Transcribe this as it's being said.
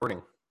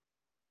Morning.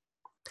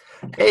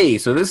 Hey,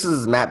 so this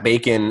is Matt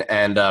Bacon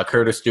and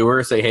Curtis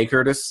Stewart. Say hey,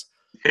 Curtis.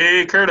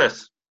 Hey,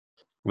 Curtis.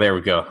 There we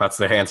go. That's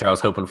the answer I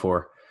was hoping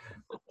for.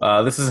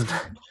 This is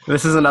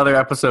this is another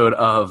episode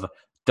of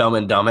Dumb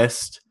and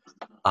Dumbest,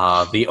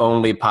 the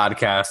only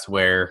podcast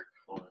where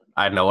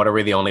I don't know. What are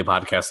we the only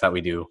podcast that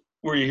we do?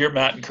 Where you hear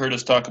Matt and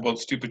Curtis talk about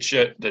stupid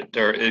shit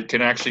it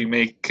can actually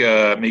make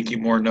you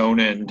more known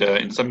and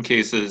in some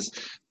cases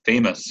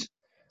famous.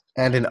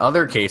 And in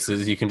other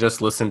cases, you can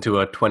just listen to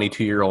a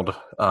 22-year-old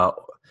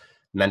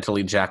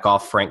mentally jack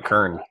off Frank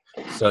Kern.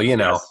 So you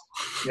know.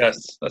 Yes,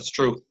 that's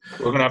true.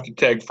 We're gonna have to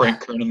tag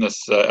Frank Kern in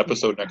this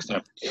episode next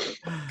time.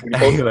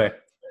 Anyway,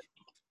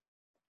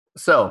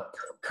 so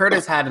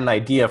Curtis had an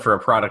idea for a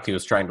product he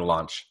was trying to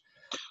launch.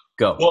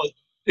 Go. Well,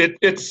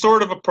 it's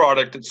sort of a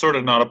product. It's sort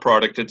of not a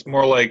product. It's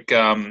more like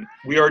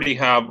we already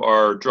have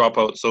our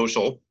Dropout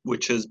Social,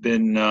 which has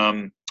been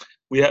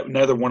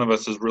neither one of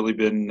us has really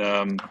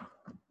been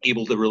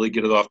able to really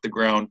get it off the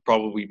ground.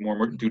 Probably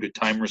more due to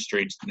time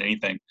restraints than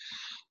anything.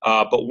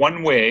 But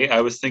one way I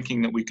was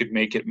thinking that we could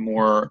make it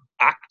more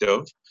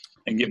active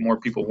and get more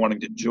people wanting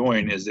to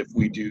join is if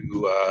we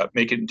do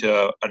make it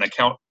into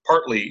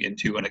partly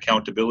into an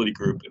accountability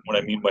group. And what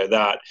I mean by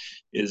that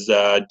is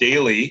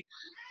daily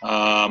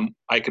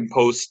I can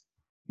post,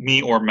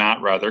 me or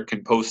Matt rather,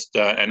 can post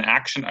an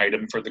action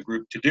item for the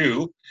group to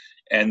do.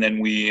 And then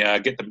we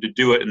get them to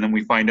do it, and then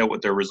we find out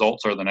what their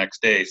results are the next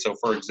day. So,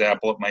 for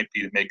example, it might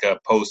be to make a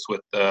post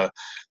with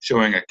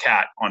showing a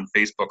cat on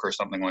Facebook or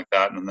something like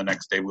that, and then the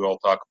next day we all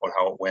talk about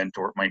how it went,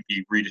 or it might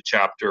be read a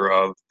chapter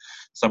of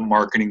some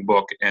marketing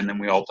book, and then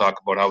we all talk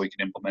about how we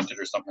can implement it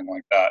or something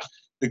like that.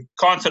 The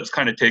concept's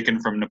kind of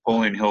taken from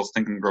Napoleon Hill's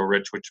Think and Grow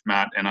Rich, which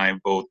Matt and I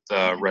both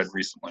read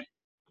recently.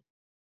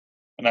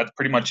 And that's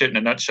pretty much it in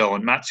a nutshell.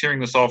 And Matt's hearing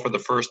this all for the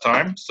first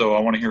time, so I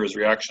want to hear his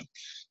reaction.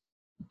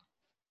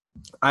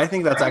 I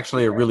think that's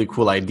actually a really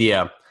cool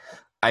idea.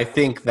 I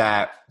think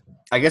that,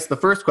 I guess the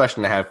first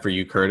question I have for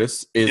you,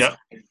 Curtis, is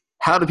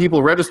How do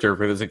people register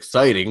for this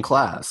exciting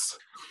class?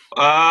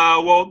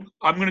 Well,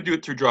 I'm going to do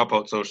it through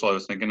Dropout Social. I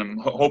was thinking, I'm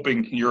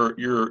hoping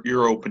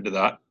you're open to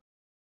that.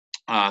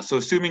 So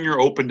assuming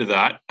you're open to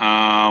that,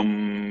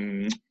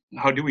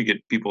 how do we get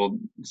people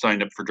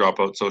signed up for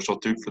Dropout Social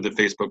for the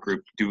Facebook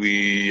group?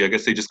 I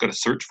guess they just got to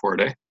search for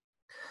it, eh?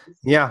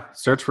 Yeah,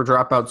 search for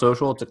Dropout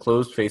Social. It's a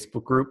closed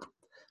Facebook group.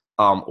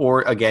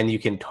 Or again, you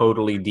can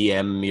totally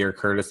DM me or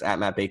Curtis at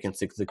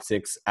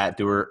MattBacon666 at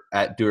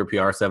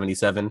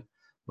DoerPR77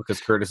 because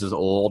Curtis is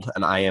old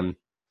and I am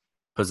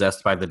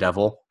possessed by the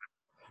devil.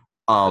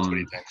 That's what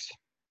he thinks.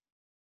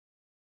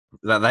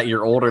 That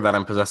you're older than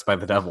I'm possessed by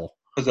the devil.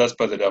 Possessed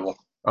by the devil.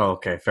 Oh,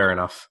 okay, fair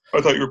enough.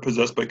 I thought you were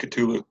possessed by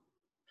Cthulhu.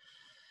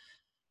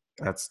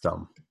 That's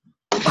dumb.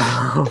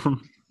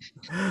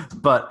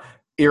 But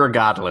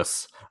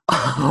irregardless,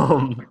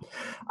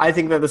 I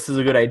think that this is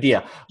a good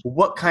idea.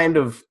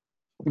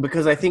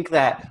 Because I think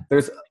that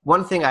there's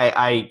one thing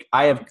I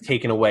have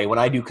taken away when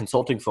I do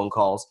consulting phone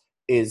calls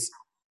is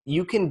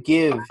you can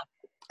give,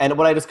 and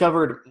what I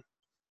discovered,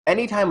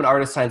 anytime an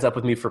artist signs up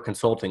with me for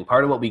consulting,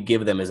 part of what we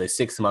give them is a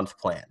 6-month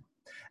plan.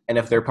 And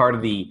if they're part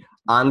of the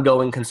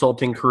ongoing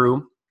consulting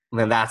crew,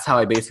 then that's how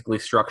I basically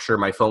structure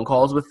my phone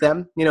calls with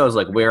them. You know, it's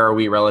like, where are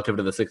we relative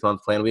to the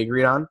 6-month plan we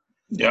agreed on?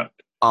 Yeah.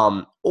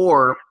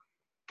 Or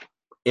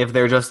if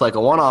they're just like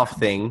a one-off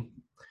thing,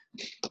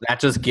 that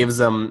just gives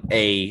them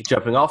a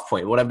jumping off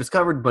point. What I've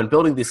discovered when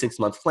building these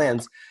 6-month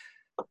plans,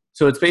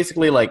 so it's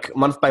basically like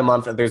month by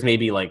month, there's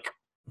maybe like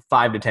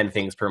 5 to 10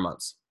 things per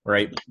month,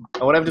 right?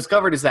 And what I've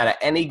discovered is that at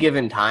any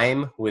given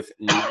time with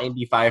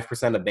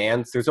 95% of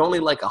bands, there's only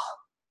like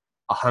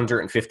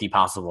 150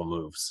 possible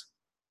moves.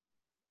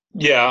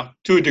 Yeah,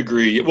 to a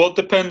degree. Well, it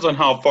depends on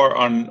how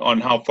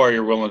far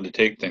you're willing to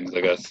take things,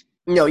 I guess.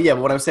 No, yeah,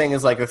 but what I'm saying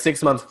is like a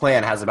 6-month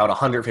plan has about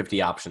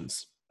 150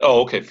 options.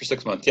 Oh, okay, for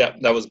 6 months. Yeah,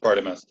 that was part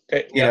of it.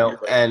 Okay, you know,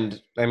 right.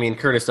 And I mean,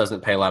 Curtis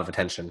doesn't pay a lot of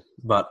attention,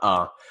 but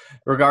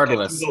regardless.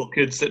 I have 2 little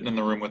kids sitting in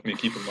the room with me,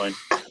 keep in mind.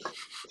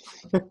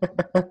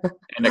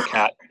 And a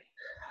cat.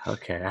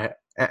 Okay.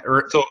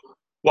 So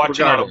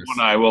watching out of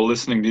one eye while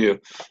listening to you.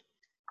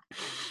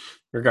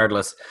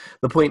 Regardless,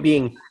 the point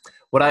being,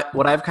 what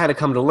I've kind of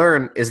come to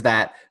learn is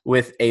that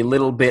with a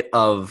little bit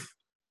of,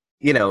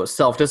 you know,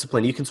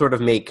 self-discipline, you can sort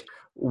of make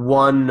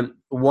one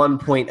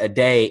point a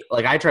day.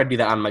 Like I try to do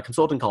that on my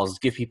consulting calls, is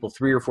give people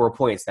 3 or 4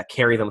 points that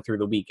carry them through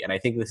the week. And I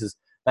think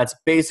that's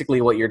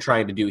basically what you're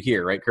trying to do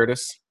here, right,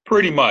 Curtis?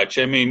 Pretty much.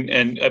 I mean,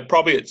 and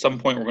probably at some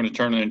point we're going to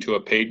turn it into a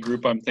paid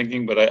group, I'm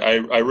thinking, but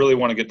I really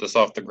want to get this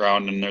off the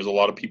ground, and there's a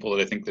lot of people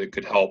that I think that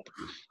could help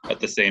at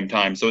the same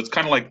time. So it's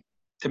kind of like,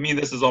 to me,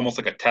 this is almost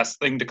like a test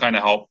thing to kind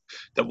of help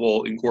that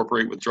we'll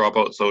incorporate with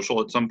Dropout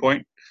Social at some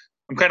point.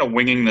 I'm kind of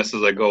winging this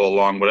as I go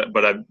along, but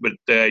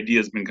the idea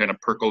has been kind of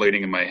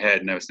percolating in my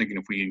head, and I was thinking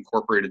if we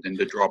incorporate it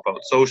into Dropout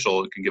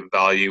Social, it can give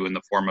value in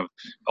the form of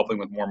helping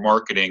with more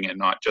marketing and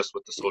not just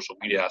with the social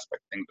media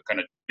aspect thing, but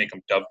kind of make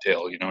them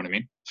dovetail. You know what I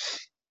mean?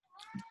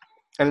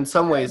 And in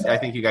some ways, I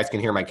think you guys can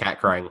hear my cat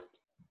crying.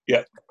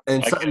 Yeah.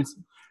 And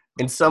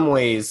in some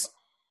ways,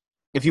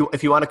 if you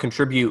want to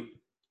contribute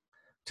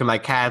to my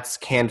cat's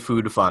canned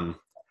food fund.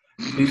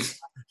 Please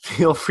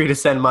feel free to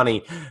send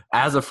money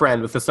as a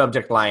friend with the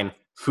subject line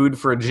 "Food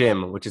for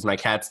Jim," which is my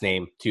cat's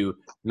name, to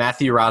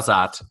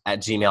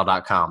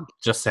MatthewRazat@gmail.com.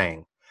 Just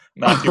saying.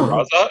 Matthew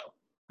Razat?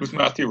 Who's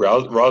Matthew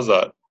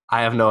Razat?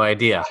 I have no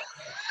idea.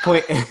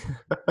 Point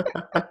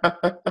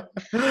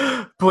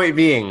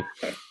being.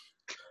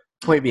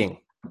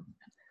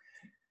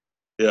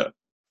 Yeah.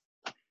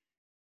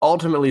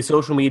 Ultimately,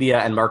 social media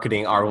and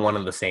marketing are one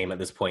and the same at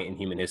this point in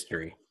human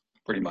history.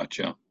 Pretty much,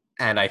 yeah.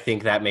 And I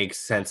think that makes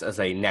sense as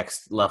a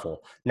next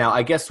level. Now,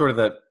 I guess sort of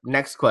the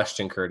next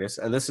question, Curtis,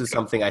 and this is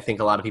something I think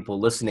a lot of people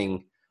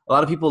listening, a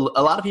lot of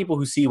people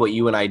who see what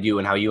you and I do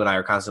and how you and I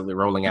are constantly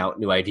rolling out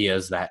new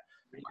ideas that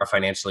are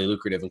financially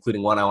lucrative,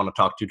 including one I want to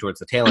talk to towards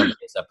the tail end of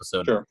this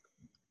episode. Sure.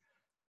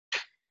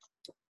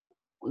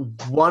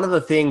 One of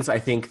the things I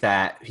think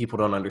that people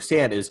don't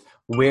understand is,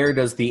 where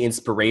does the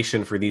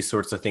inspiration for these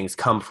sorts of things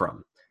come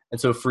from?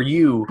 And so for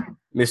you,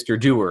 Mr.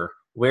 Doer,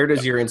 where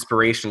does your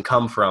inspiration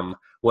come from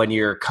when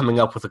you're coming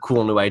up with a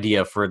cool new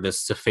idea for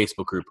this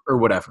Facebook group or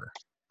whatever?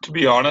 To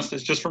be honest,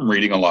 it's just from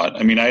reading a lot.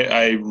 I mean,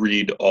 I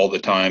read all the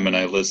time, and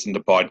I listen to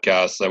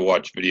podcasts, I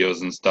watch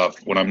videos and stuff.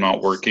 When I'm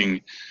not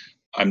working,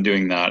 I'm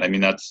doing that. I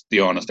mean, that's the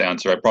honest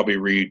answer. I probably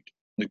read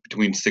like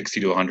between 60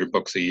 to 100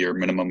 books a year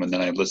minimum, and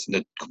then I listen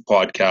to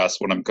podcasts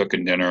when I'm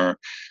cooking dinner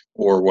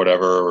or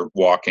whatever, or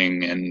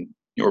walking, and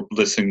or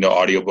listening to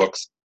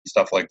audiobooks,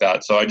 stuff like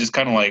that. So I just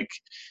kind of like,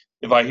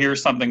 if I hear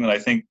something that I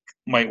think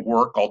might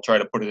work, I'll try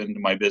to put it into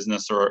my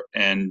business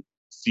and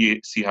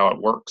see how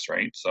it works,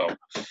 right? So,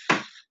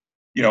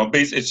 you know,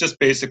 it's just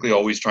basically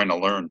always trying to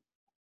learn.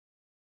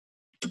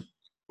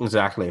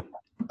 Exactly.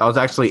 I was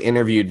actually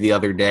interviewed the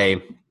other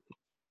day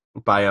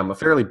by a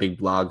fairly big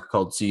blog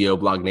called CEO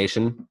Blog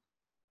Nation.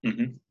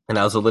 Mm-hmm. And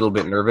I was a little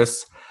bit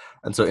nervous.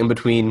 And so in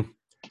between,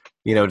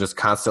 you know, just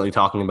constantly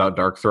talking about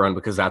Darkthrone,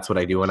 because that's what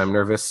I do when I'm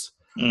nervous.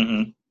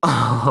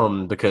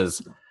 Mm-hmm.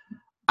 Because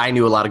I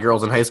knew a lot of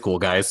girls in high school,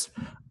 guys.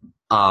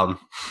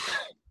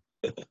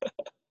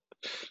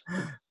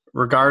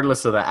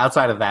 Regardless of that,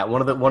 outside of that,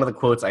 one of the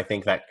quotes I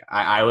think that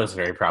I was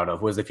very proud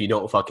of was, "If you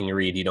don't fucking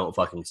read, you don't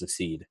fucking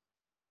succeed."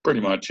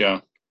 Pretty much, yeah.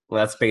 Well,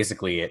 that's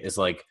basically it. Is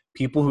like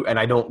people who, and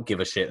I don't give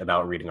a shit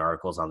about reading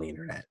articles on the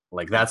internet.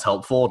 Like, that's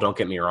helpful. Don't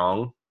get me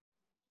wrong.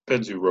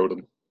 Depends who wrote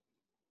them.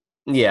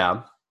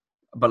 Yeah,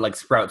 but like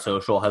Sprout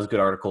Social has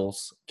good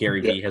articles. Gary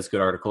Vee has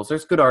good articles.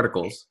 There's good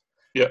articles.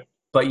 Yeah.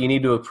 But you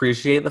need to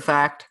appreciate the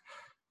fact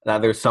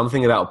that there's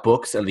something about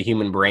books and the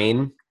human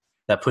brain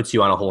that puts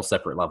you on a whole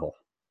separate level.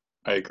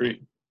 I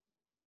agree.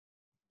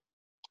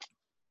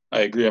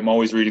 I'm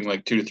always reading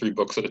like 2 to 3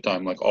 books at a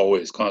time, like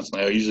always,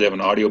 constantly. I usually have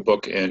an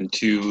audiobook and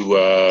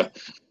a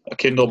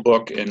Kindle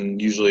book, and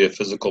usually a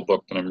physical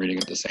book that I'm reading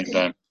at the same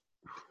time.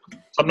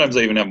 Sometimes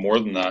I even have more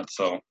than that,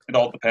 so it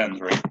all depends,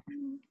 right?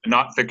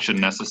 Not fiction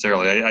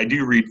necessarily. I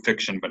do read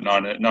fiction, but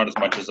not as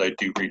much as I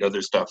do read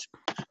other stuff.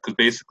 Because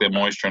basically, I'm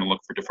always trying to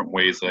look for different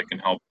ways that I can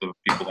help the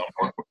people that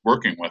I'm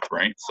working with,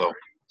 right? So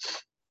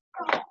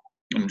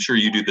I'm sure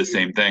you do the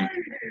same thing.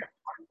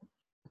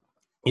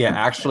 Yeah,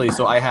 actually,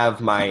 so I'll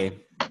have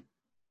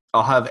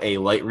a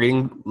light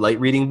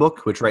reading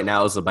book, which right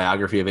now is a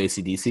biography of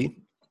AC/DC.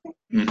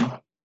 Mm-hmm.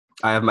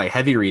 I have my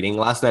heavy reading.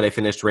 Last night I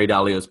finished Ray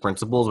Dalio's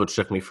Principles, which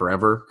took me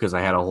forever because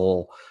I had a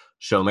whole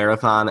show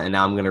marathon, and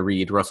now I'm going to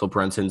read Russell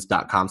Brunson's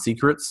 .com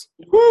Secrets.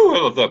 Woo, I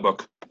love that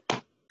book.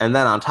 And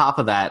then on top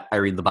of that, I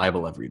read the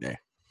Bible every day.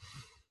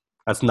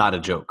 That's not a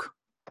joke.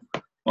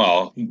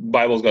 Well,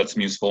 Bible's got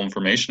some useful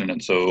information in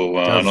it, so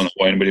I don't know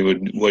why anybody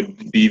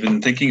would be even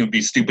thinking it would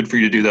be stupid for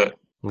you to do that.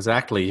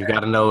 Exactly. You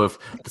got to know if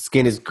the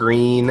skin is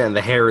green and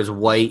the hair is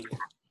white.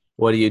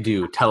 What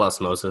do? Tell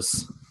us,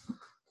 Moses.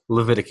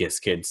 Leviticus,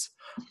 kids.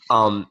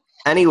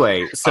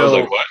 Anyway, so I was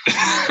like, what?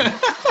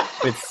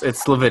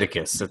 it's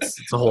Leviticus.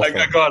 It's a whole thing.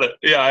 I got it.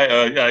 Yeah,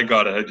 I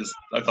got it.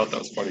 I thought that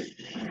was funny.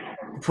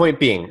 Point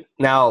being,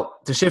 now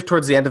to shift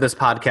towards the end of this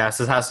podcast,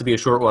 this has to be a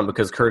short one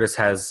because Curtis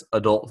has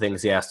adult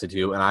things he has to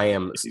do, and I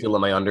am still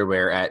in my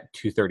underwear at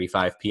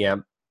 2:35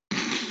 p.m.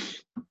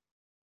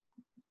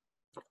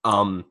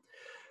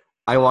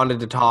 I wanted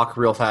to talk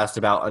real fast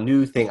about a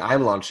new thing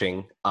I'm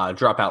launching,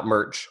 Dropout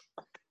merch,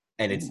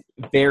 and it's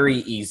very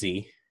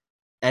easy.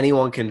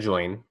 Anyone can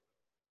join.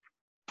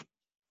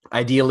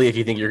 Ideally, if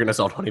you think you're going to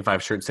sell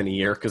 25 shirts in a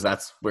year, because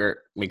that's where it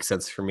makes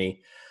sense for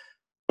me.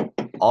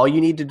 All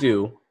you need to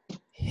do,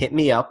 hit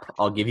me up.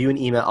 I'll give you an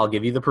email. I'll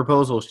give you the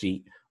proposal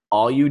sheet.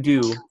 All you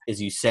do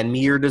is you send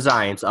me your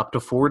designs, up to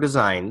 4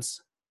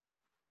 designs.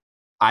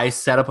 I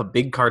set up a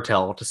big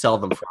cartel to sell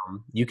them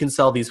from. You can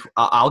sell these.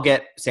 I'll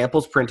get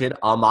samples printed.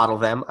 I'll model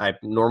them. I have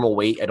normal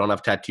weight. I don't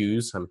have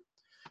tattoos. I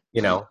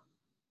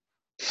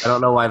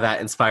don't know why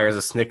that inspires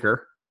a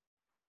snicker.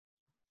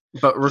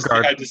 But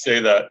regardless, I had to say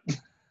that.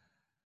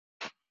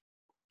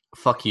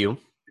 Fuck you.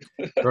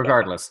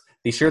 Regardless,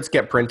 these shirts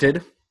get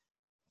printed.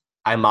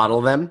 I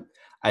model them.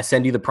 I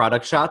send you the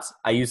product shots.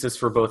 I use this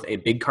for both a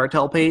big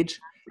cartel page,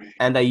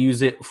 and I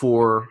use it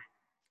for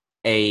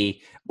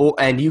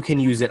and you can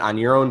use it on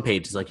your own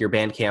pages, like your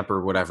Bandcamp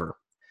or whatever.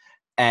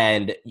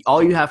 And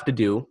all you have to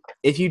do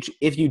if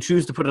you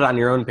choose to put it on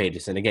your own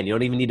pages, and again, you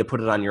don't even need to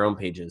put it on your own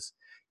pages.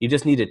 You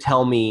just need to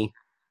tell me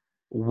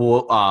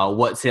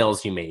what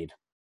sales you made,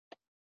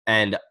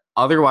 and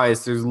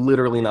otherwise, there's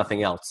literally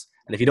nothing else.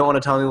 And if you don't want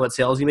to tell me what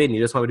sales you made, and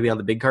you just want me to be on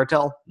the big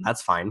cartel,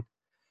 that's fine.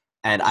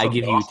 And I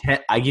give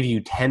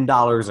you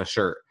 $10 a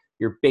shirt.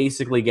 You're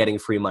basically getting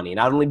free money.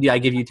 Not only do I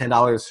give you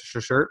 $10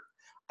 a shirt,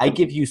 I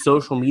give you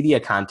social media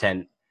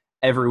content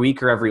every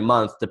week or every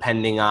month,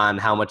 depending on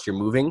how much you're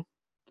moving.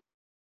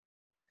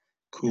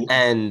 Cool.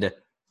 And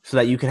so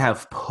that you can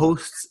have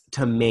posts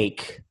to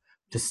make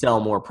to sell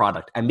more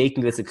product. I'm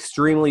making this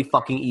extremely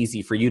fucking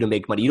easy for you to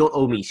make money. You don't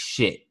owe me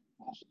shit.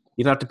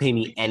 You don't have to pay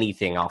me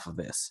anything off of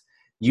this.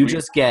 You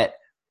just get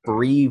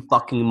free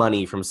fucking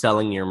money from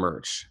selling your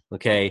merch.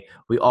 Okay?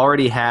 We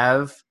already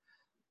have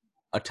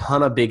a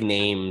ton of big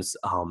names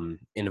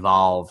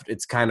involved.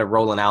 It's kind of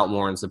rolling out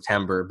more in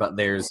September, but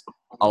there's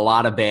a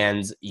lot of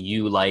bands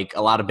you like,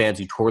 a lot of bands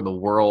who tour the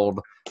world,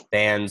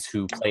 bands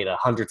who play to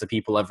hundreds of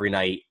people every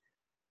night.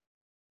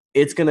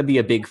 It's going to be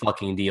a big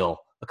fucking deal.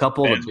 A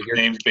couple of bigger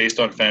names based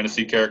on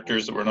fantasy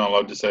characters that we're not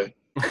allowed to say.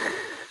 I'm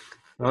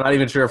not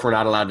even sure if we're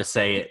not allowed to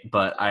say it,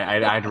 but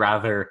I'd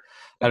rather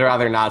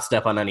not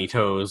step on any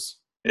toes.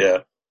 Yeah.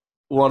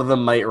 One of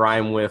them might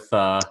rhyme with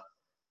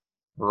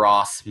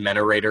Ross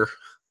Menerator.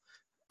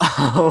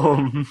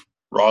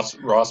 Ross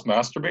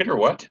Masturbator?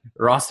 What?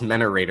 Ross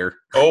Menerator.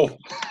 Oh,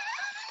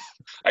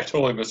 I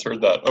totally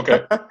misheard that.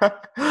 Okay.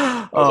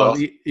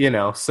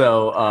 Awesome.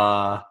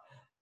 So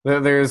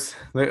there's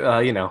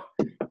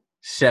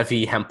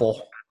Chevy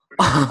Hempel.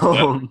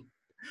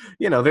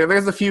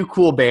 There's a few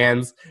cool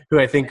bands who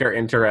I think are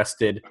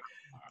interested.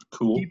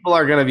 Cool. People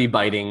are gonna be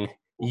biting.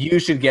 You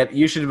should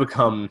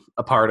become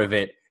a part of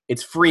it.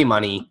 It's free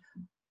money.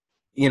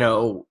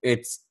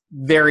 It's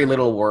very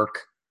little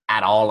work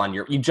at all on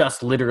you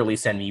just literally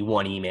send me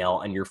one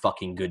email and you're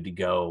fucking good to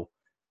go.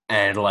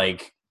 And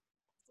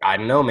I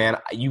don't know, man,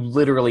 you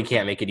literally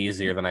can't make it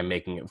easier than I'm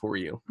making it for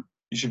you.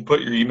 You should put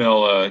your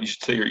email, you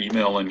should say your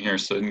email in here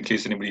so in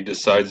case anybody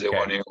decides they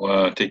want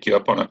to take you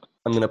up on it.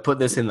 I'm going to put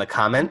this in the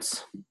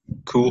comments.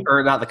 Cool.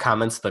 Or not the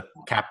comments, the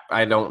cap.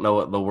 I don't know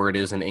what the word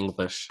is in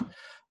English.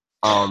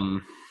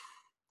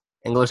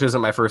 English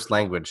isn't my first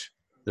language.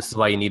 This is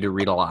why you need to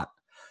read a lot.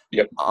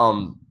 Yep.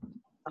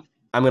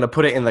 I'm going to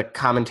put it in the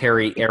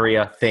commentary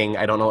area thing.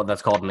 I don't know what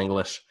that's called in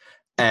English.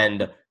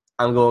 And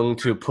I'm going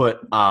to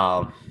put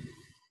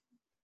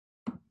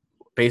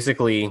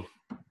basically,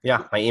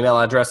 my email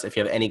address. If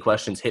you have any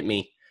questions, hit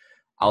me.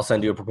 I'll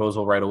send you a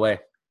proposal right away.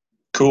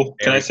 Cool.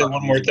 Can I say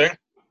one more thing?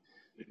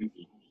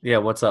 Yeah,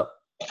 what's up?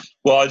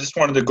 Well, I just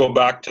wanted to go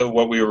back to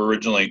what we were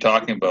originally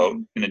talking about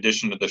in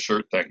addition to the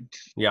shirt thing.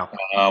 Yeah.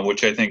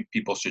 Which I think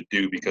people should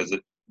do because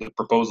the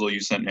proposal you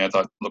sent me I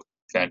thought looked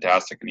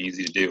fantastic and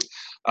easy to do.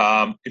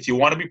 If you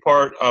want to be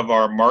part of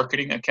our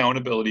marketing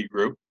accountability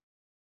group,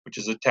 which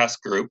is a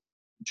test group,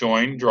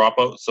 join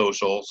Dropout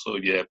Social. So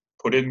you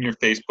put in your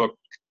Facebook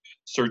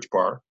search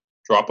bar,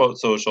 Dropout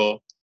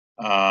Social.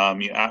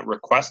 You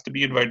request to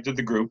be invited to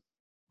the group.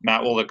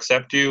 Matt will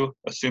accept you,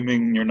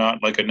 assuming you're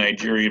not like a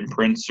Nigerian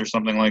prince or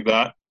something like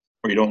that,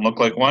 or you don't look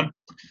like one,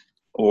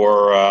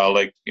 or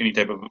like any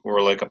type of, or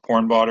like a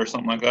porn bot or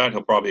something like that.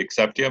 He'll probably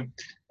accept you.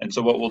 And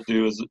so what we'll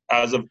do is,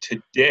 as of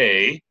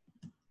today,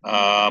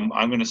 I'm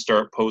going to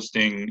start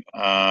posting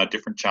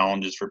different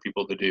challenges for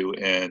people to do,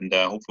 and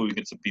hopefully we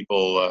get some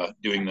people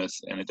doing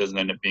this, and it doesn't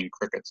end up being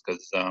crickets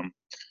because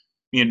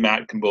me and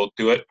Matt can both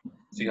do it,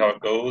 see how it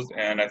goes,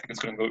 and I think it's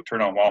going to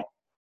turn out well.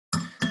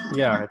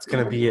 Yeah, it's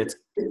going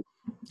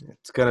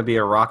to be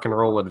a rock and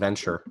roll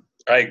adventure.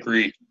 I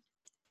agree.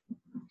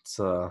 It's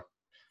a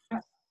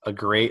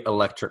great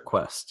electric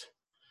quest.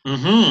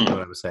 Mm-hmm. That's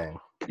what I'm saying.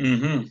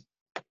 Mm-hmm.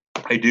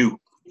 I do.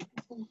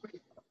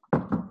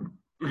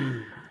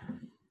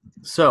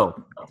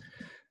 So,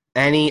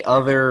 any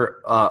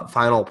other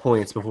final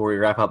points before we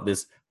wrap up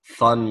this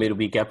fun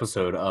midweek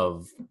episode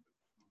of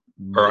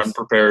or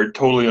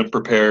totally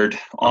unprepared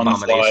on the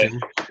fly?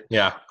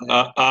 Yeah.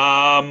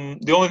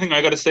 The only thing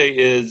I got to say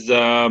is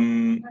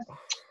you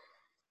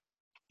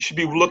should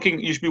be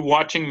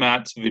watching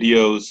Matt's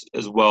videos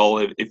as well.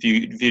 If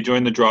you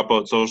join the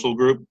Dropout Social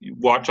group,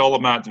 watch all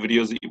of Matt's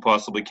videos that you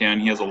possibly can.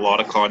 He has a lot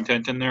of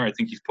content in there. I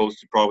think he's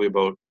posted probably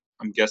about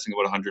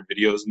 100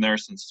 videos in there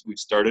since we've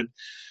started.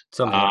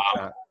 Something like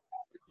that.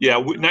 Yeah,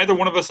 neither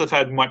one of us have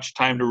had much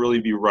time to really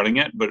be running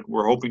it, but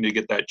we're hoping to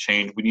get that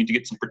changed. We need to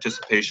get some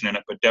participation in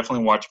it, but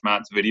definitely watch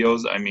Matt's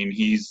videos. I mean,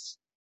 he's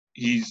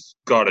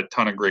got a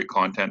ton of great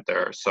content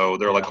there. So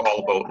they're like all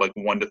about like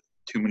 1 to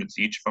 2 minutes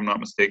each, if I'm not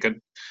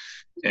mistaken.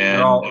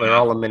 And they're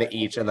all a minute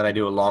each, and then I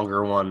do a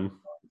longer one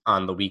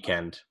on the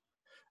weekend.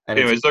 And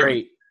anyways,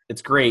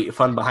 it's great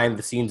fun behind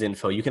the scenes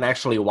info. You can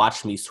actually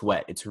watch me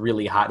sweat. It's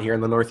really hot here in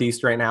the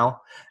Northeast right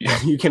now.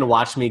 Yeah. You can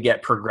watch me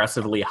get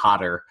progressively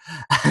hotter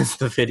as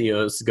the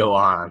videos go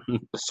on. The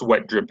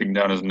sweat dripping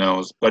down his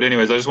nose. But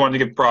anyways, I just wanted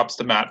to give props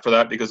to Matt for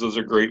that because those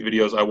are great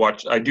videos.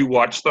 I do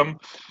watch them.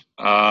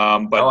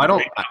 But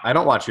I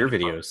don't watch your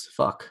videos.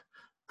 Fuck.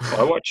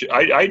 Well,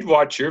 I'd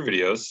watch your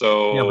videos.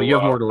 Yeah, but So you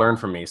have more to learn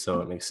from me, so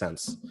it makes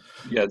sense.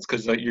 yeah, it's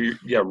because you.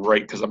 Yeah,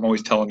 right. Because I'm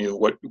always telling you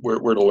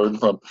where to learn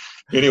from.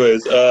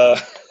 Anyways,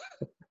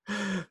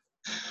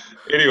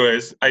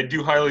 I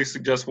do highly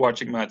suggest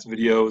watching Matt's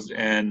videos,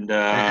 and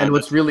And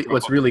that's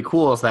what's really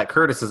cool is that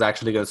Curtis is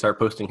actually going to start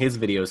posting his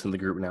videos in the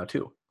group now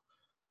too.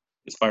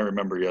 if I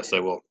remember. Yes, I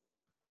will.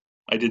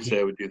 I did say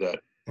I would do that.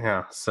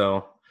 Yeah.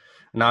 So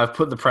now I've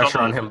put the pressure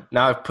on him.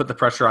 Now I've put the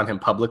pressure on him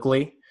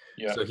publicly,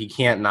 Yeah. so he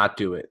can't not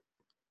do it.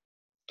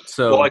 Well,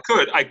 So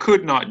I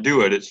could not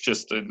do it. It's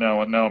just that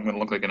now I'm going to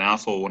look like an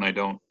asshole when I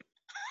don't.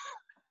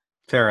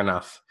 fair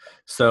enough.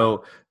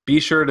 So be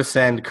sure to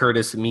send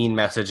Curtis mean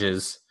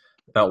messages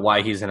about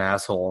why he's an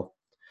asshole.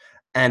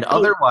 And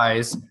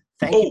otherwise,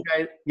 thank you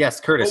guys. Yes,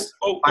 Curtis.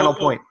 Final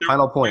point.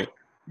 Final point.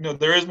 No,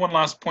 there is one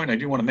last point I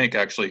do want to make,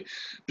 actually,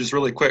 just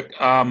really quick.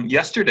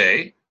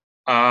 Yesterday,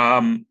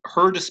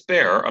 Her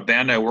Despair, a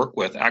band I work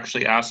with,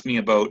 actually asked me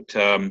about.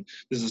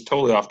 This is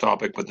totally off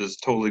topic, but this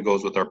totally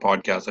goes with our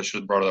podcast. I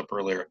should have brought it up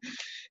earlier.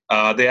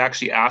 They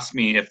actually asked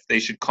me if they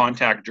should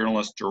contact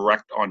journalists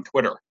direct on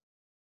Twitter.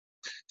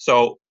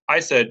 So I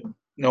said,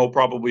 no,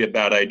 probably a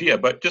bad idea.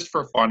 But just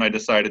for fun, I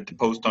decided to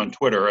post on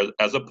Twitter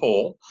as a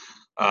poll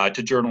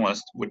to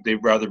journalists. Would they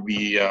rather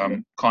be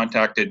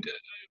contacted?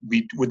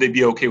 Would they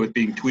be okay with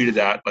being tweeted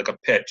at like a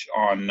pitch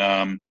on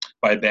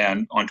by a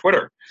band on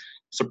Twitter?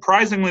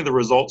 Surprisingly, the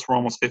results were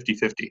almost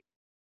 50-50.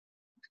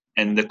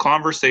 And the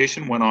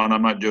conversation went on,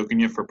 I'm not joking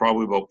you, for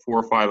probably about 4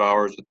 or 5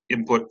 hours with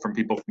input from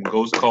people from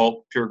Ghost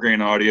Cult, Pure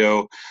Grain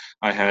Audio.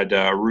 I had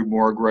a Rue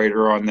Morgue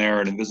writer on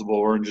there, an Invisible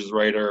Oranges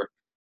writer.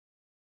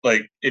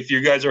 Like, if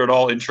you guys are at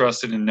all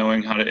interested in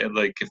knowing how to,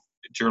 like, if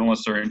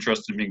journalists are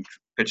interested in being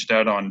pitched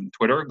at on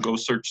Twitter, go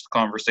search the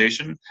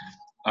conversation.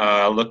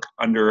 Look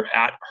under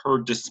at Her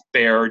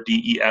Despair,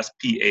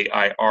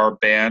 DESPAIR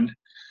band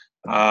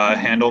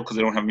handle, because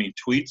I don't have any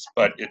tweets,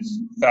 but it's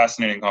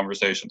fascinating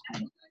conversation.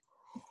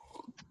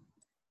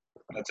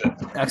 That's it.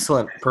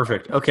 Excellent.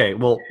 Perfect. Okay.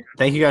 Well,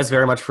 thank you guys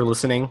very much for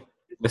listening.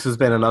 This has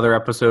been another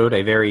episode,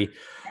 a very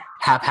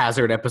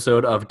haphazard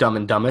episode of Dumb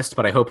and Dumbest,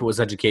 but I hope it was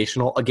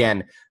educational.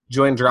 Again,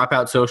 join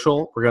Dropout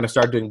Social. We're going to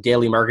start doing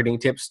daily marketing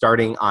tips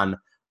starting on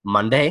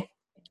Monday.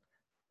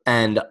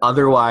 And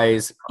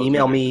otherwise,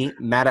 email me,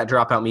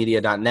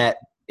 matt@dropoutmedia.net,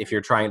 if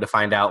you're trying to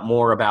find out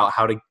more about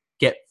how to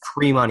get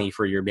free money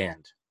for your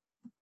band.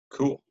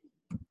 Cool.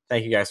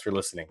 Thank you guys for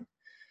listening.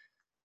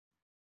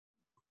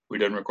 We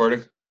done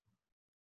recording?